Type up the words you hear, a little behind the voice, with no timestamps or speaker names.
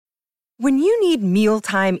When you need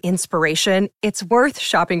mealtime inspiration, it's worth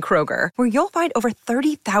shopping Kroger, where you'll find over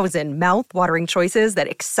 30,000 mouth-watering choices that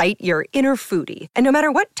excite your inner foodie. And no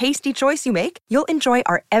matter what tasty choice you make, you'll enjoy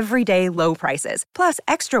our everyday low prices, plus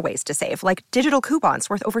extra ways to save, like digital coupons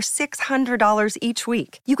worth over $600 each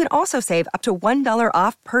week. You can also save up to $1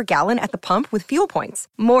 off per gallon at the pump with fuel points.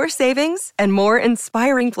 More savings and more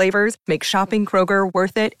inspiring flavors make shopping Kroger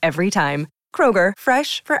worth it every time. Kroger,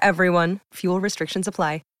 fresh for everyone. Fuel restrictions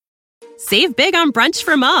apply. Save big on brunch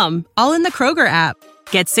for mom, all in the Kroger app.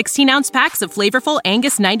 Get 16-ounce packs of flavorful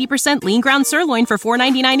Angus 90% lean ground sirloin for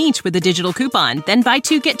 $4.99 each with a digital coupon. Then buy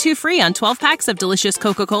 2, get 2 free on 12 packs of delicious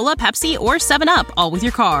Coca-Cola, Pepsi, or 7-Up, all with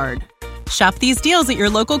your card. Shop these deals at your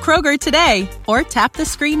local Kroger today, or tap the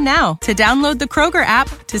screen now to download the Kroger app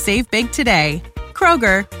to save big today.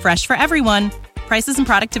 Kroger, fresh for everyone. Prices and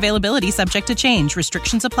product availability subject to change.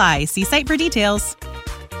 Restrictions apply. See site for details.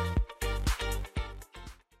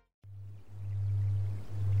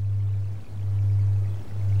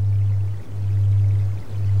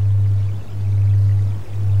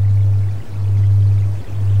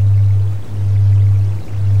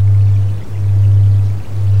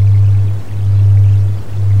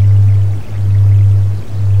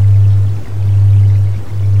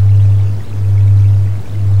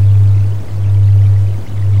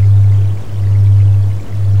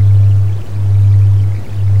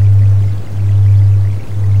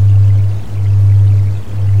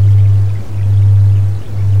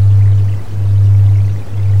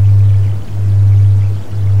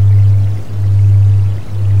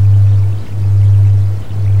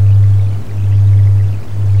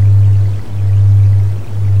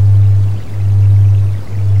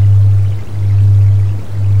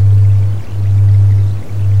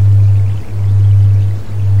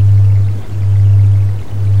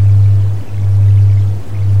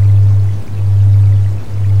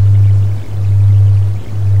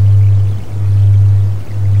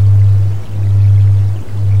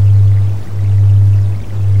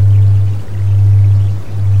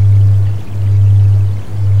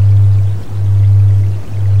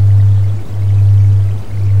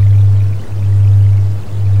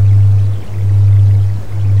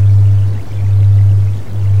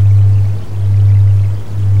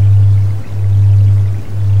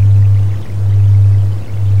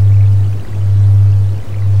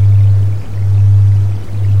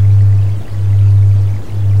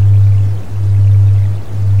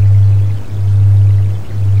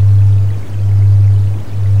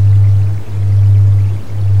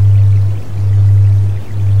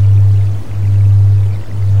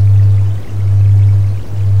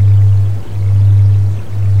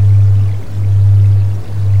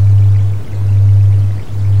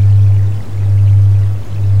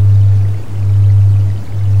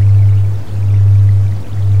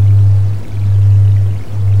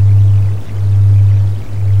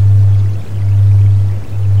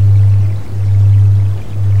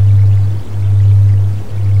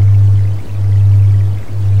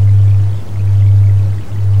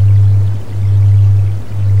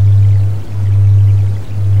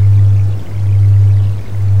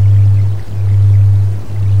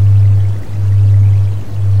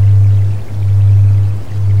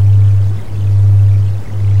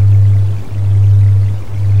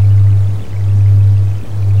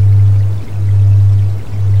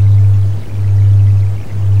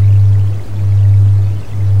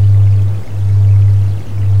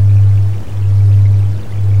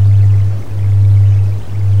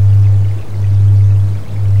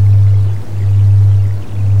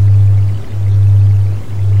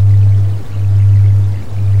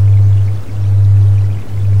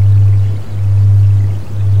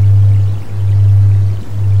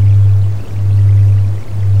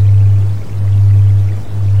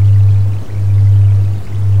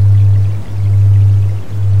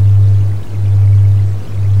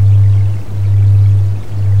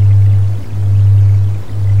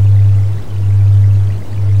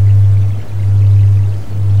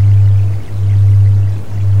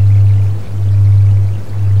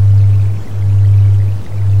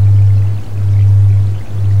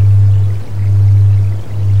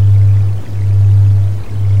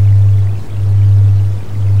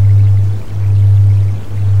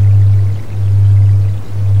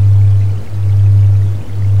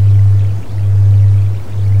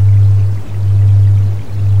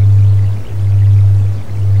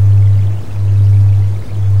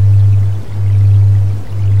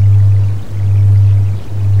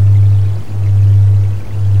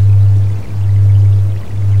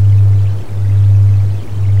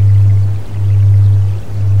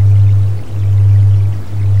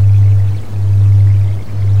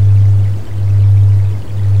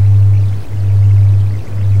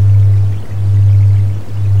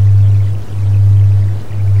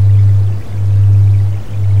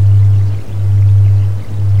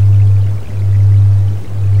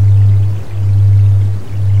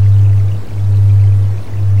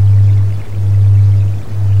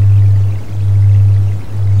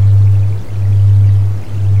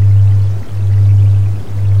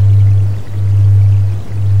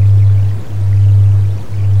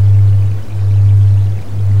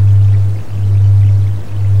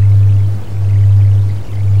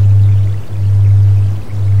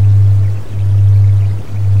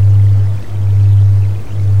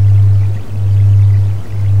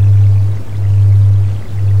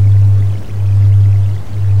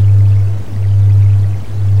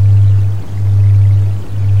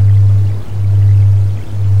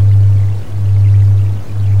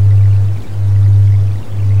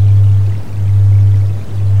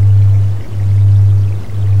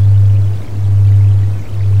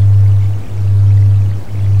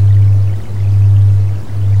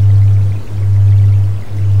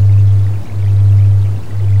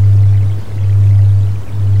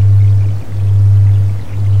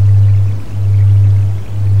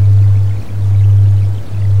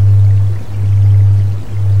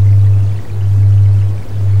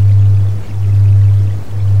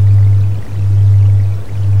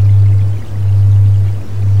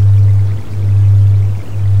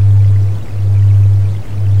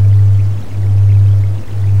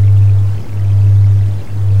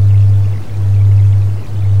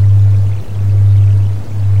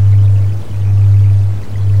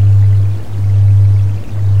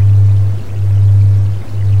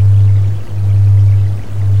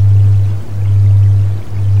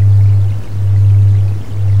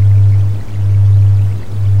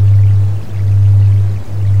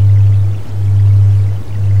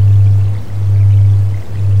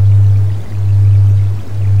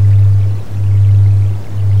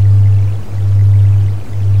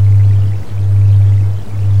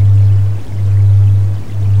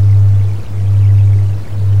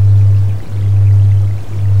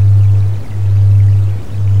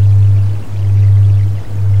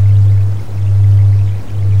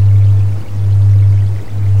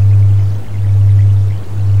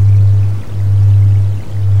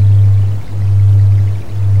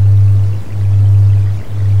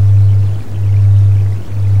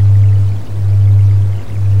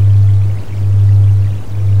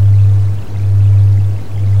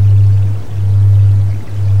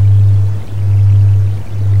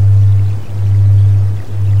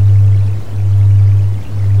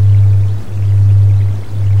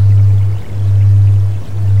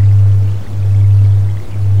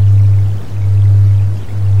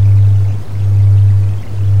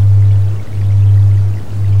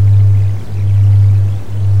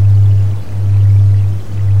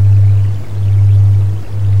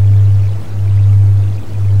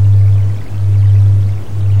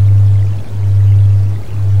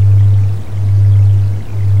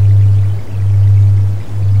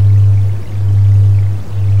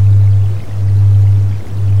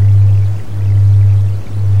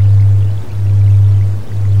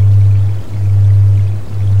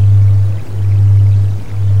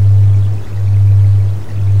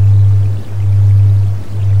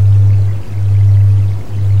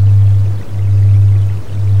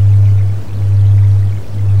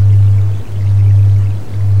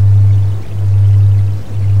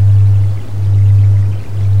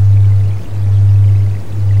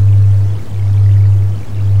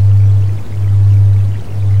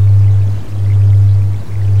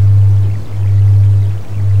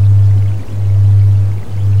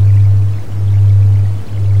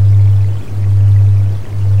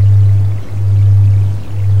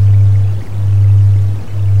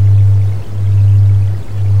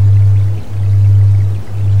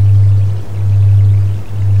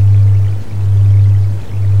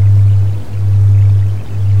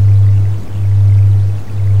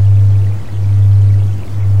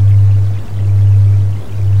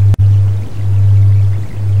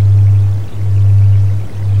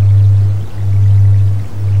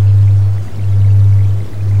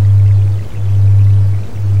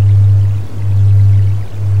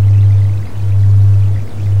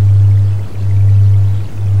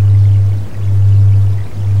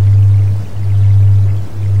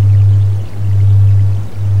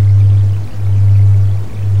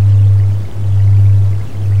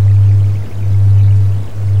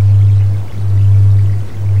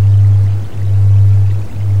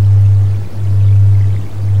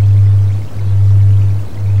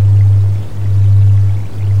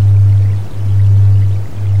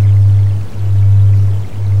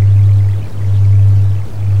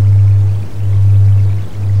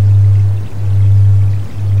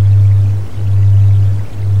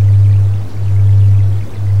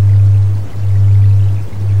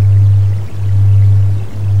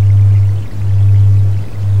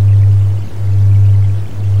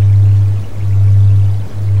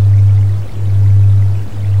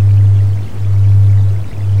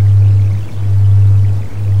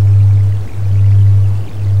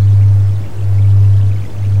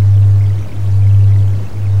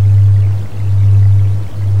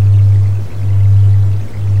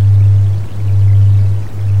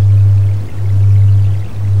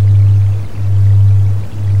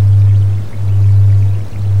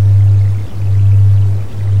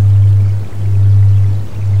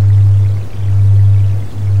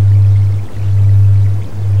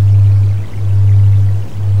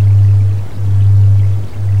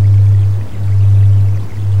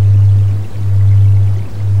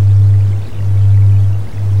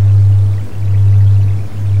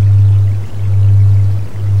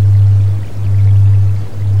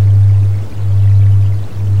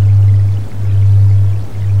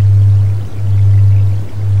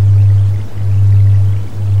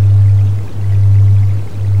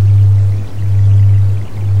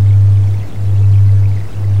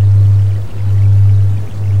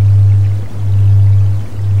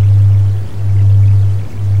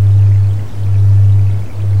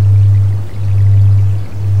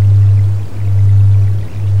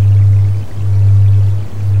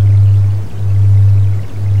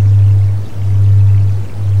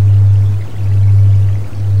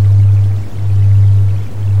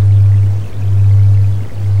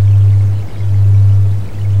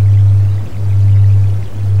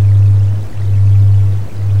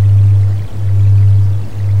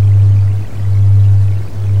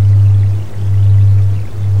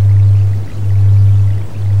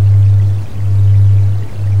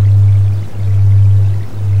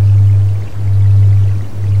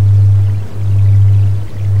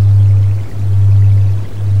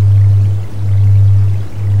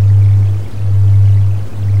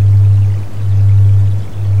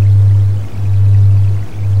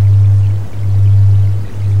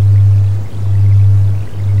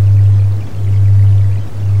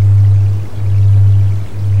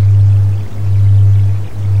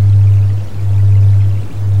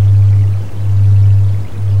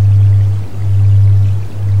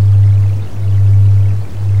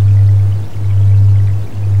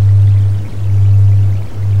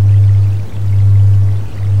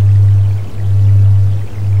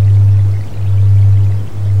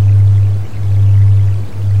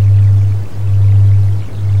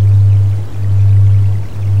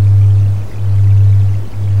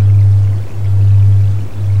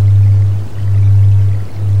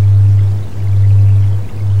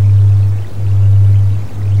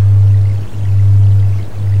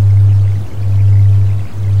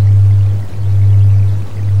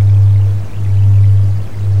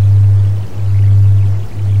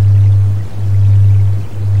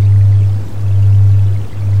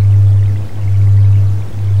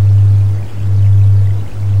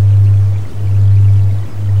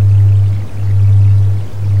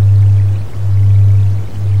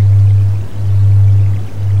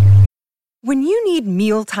 When you need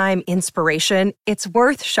mealtime inspiration, it's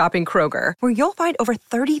worth shopping Kroger, where you'll find over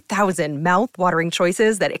 30,000 mouth-watering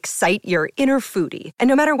choices that excite your inner foodie. And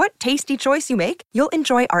no matter what tasty choice you make, you'll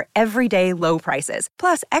enjoy our everyday low prices,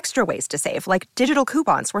 plus extra ways to save, like digital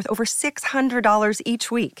coupons worth over $600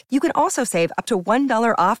 each week. You can also save up to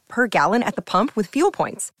 $1 off per gallon at the pump with fuel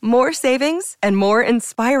points. More savings and more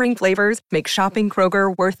inspiring flavors make shopping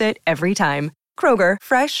Kroger worth it every time. Kroger,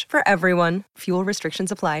 fresh for everyone. Fuel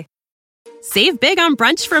restrictions apply. Save big on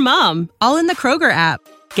brunch for mom, all in the Kroger app.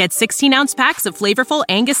 Get 16-ounce packs of flavorful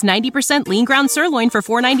Angus 90% lean ground sirloin for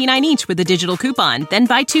 $4.99 each with a digital coupon. Then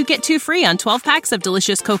buy 2, get 2 free on 12 packs of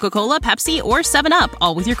delicious Coca-Cola, Pepsi, or 7-Up,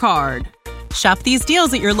 all with your card. Shop these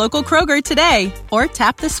deals at your local Kroger today, or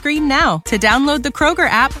tap the screen now to download the Kroger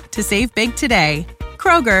app to save big today.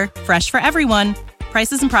 Kroger, fresh for everyone.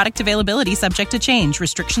 Prices and product availability subject to change.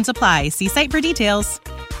 Restrictions apply. See site for details.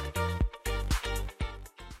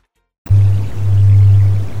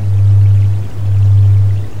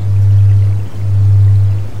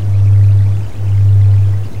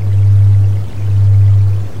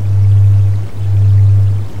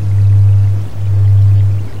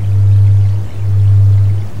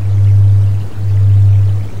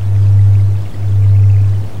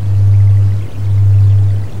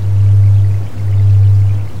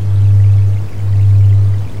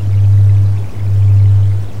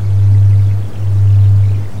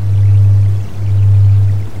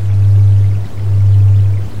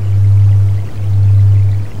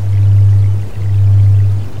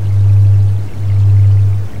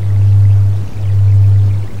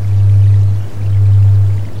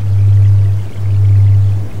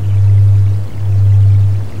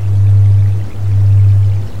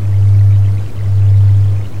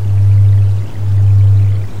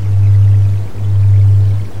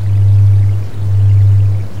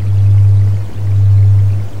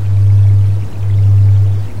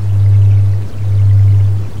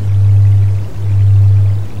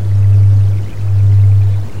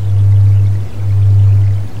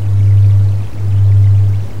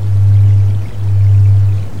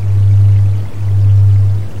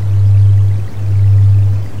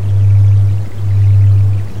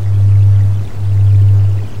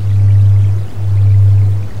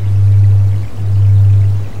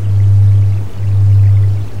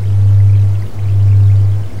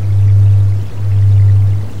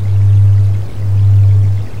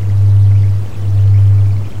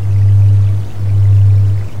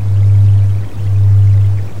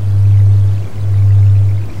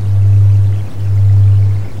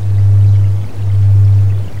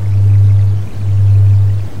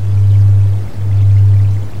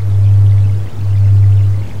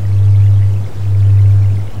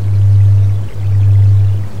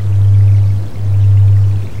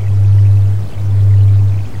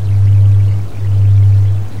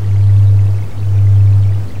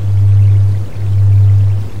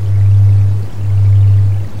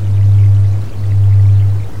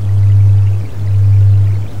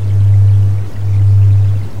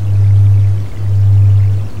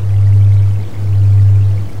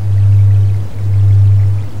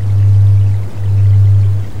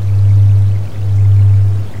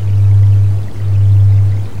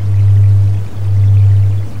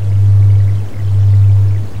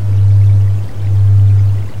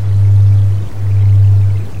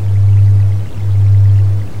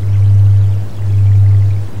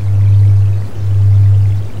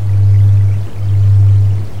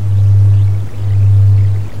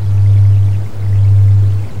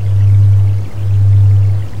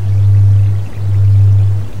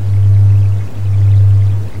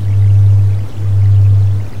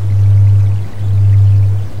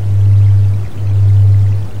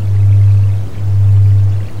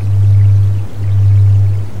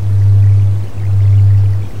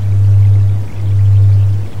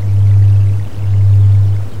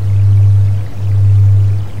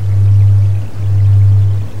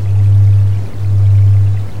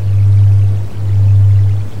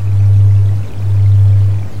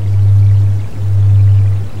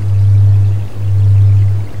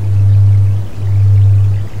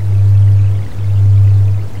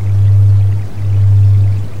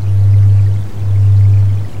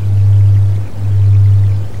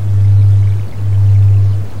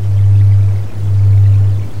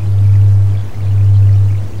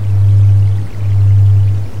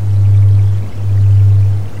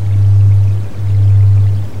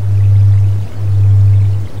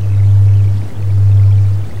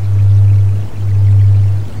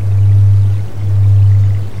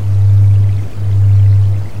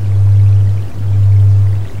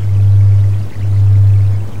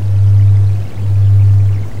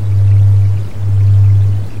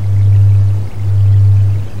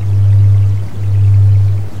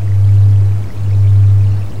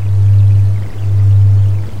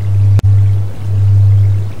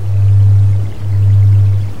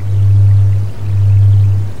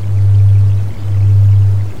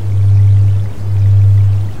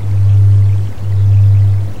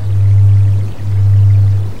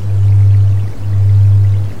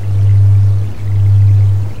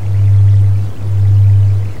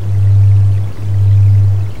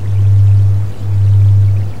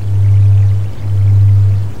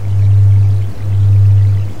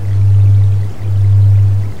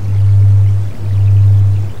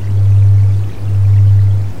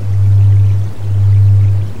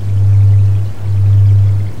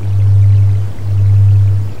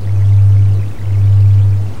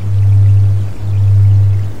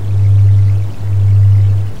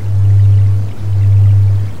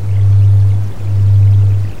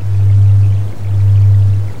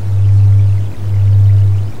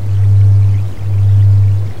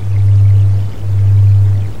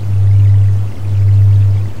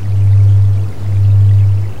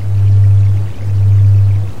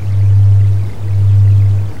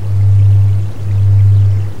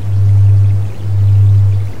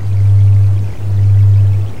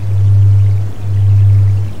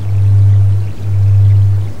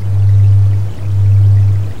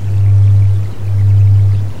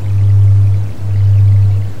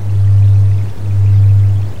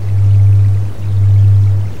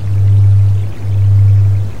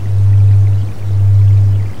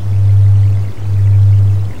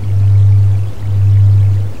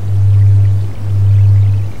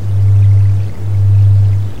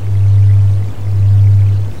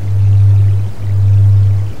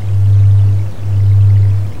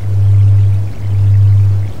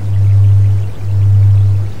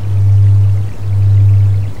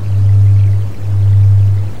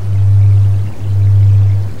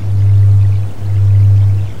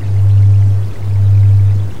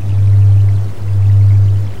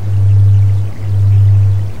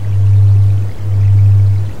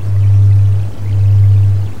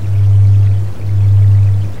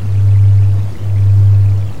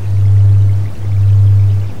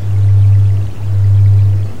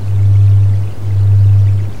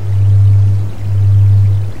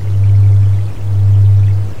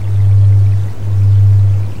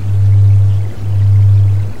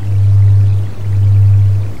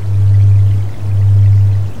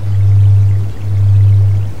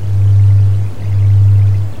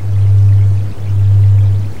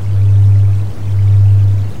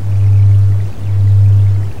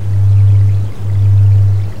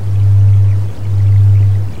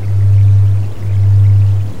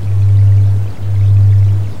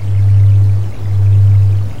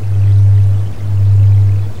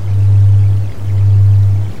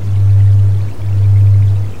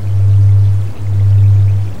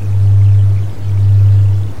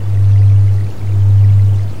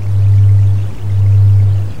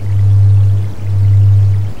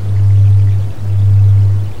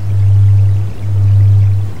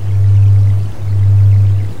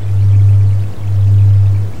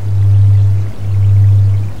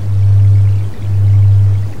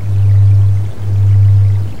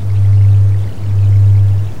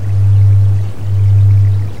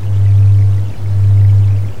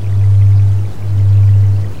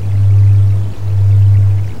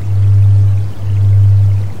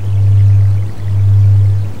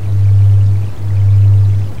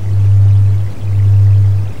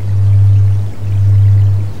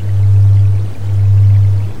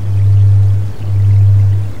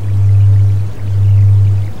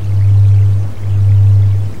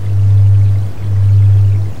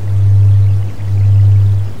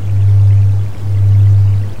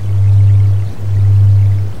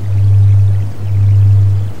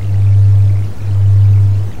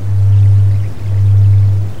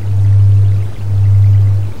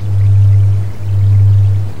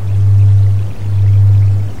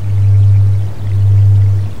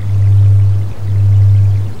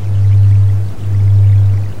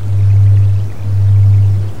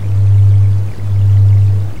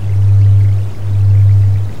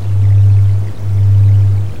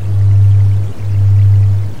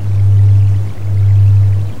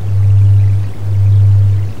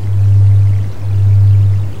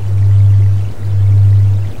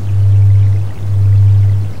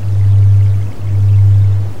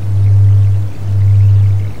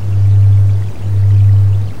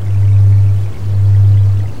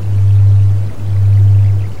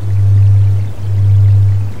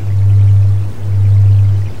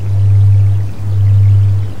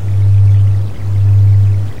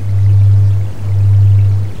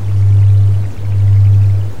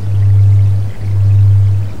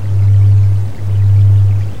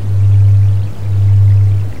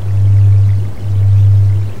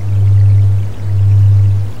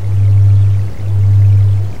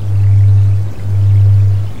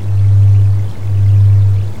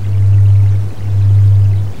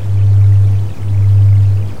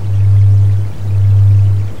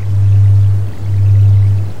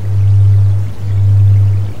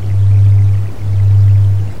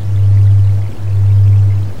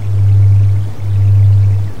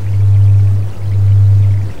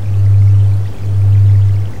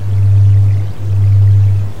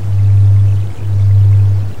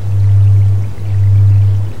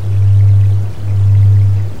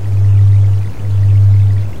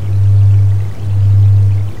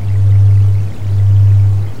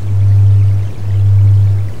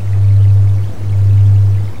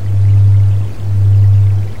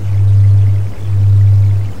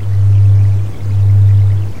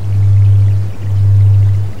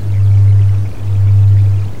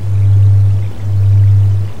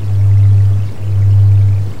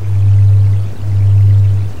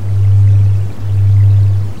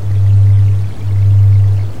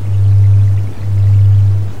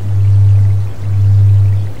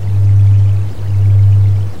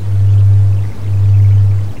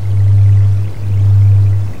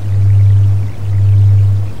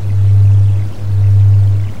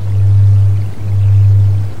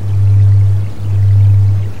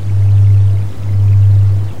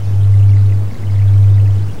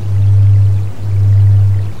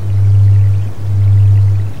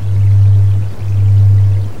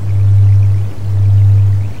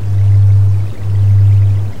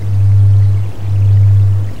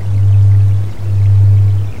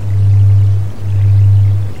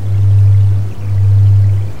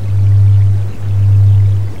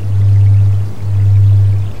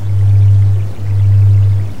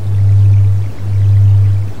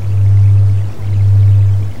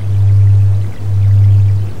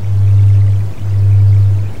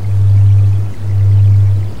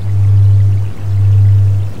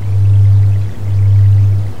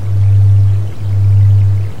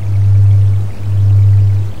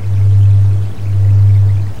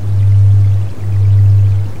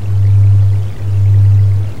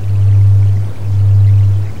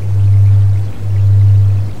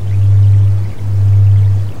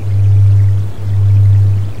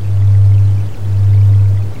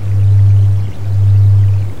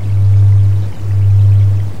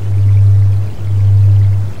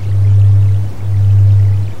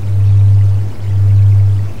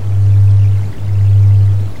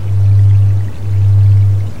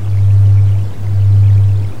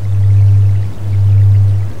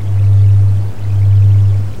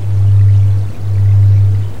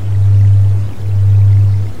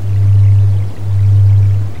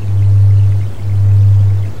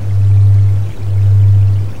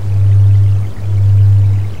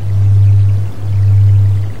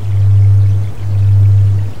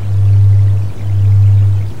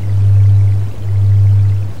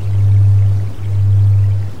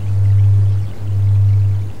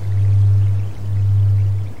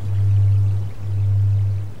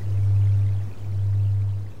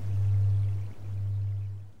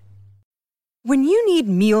 When you need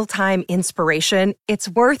mealtime inspiration, it's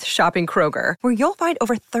worth shopping Kroger, where you'll find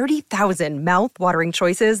over 30,000 mouth-watering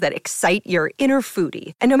choices that excite your inner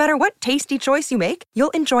foodie. And no matter what tasty choice you make,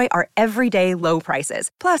 you'll enjoy our everyday low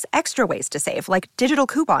prices, plus extra ways to save, like digital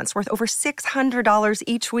coupons worth over $600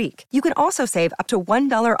 each week. You can also save up to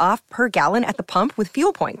 $1 off per gallon at the pump with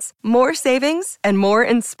fuel points. More savings and more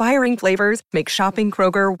inspiring flavors make shopping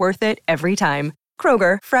Kroger worth it every time.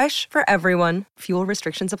 Kroger, fresh for everyone. Fuel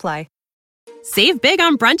restrictions apply. Save big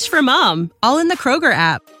on brunch for mom, all in the Kroger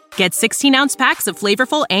app. Get 16-ounce packs of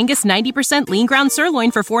flavorful Angus 90% lean ground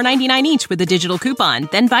sirloin for $4.99 each with a digital coupon.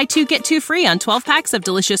 Then buy 2, get 2 free on 12 packs of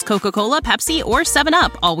delicious Coca-Cola, Pepsi, or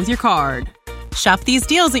 7-Up, all with your card. Shop these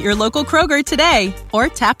deals at your local Kroger today, or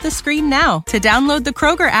tap the screen now to download the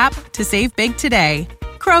Kroger app to save big today.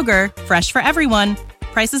 Kroger, fresh for everyone.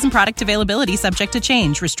 Prices and product availability subject to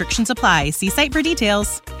change. Restrictions apply. See site for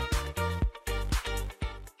details.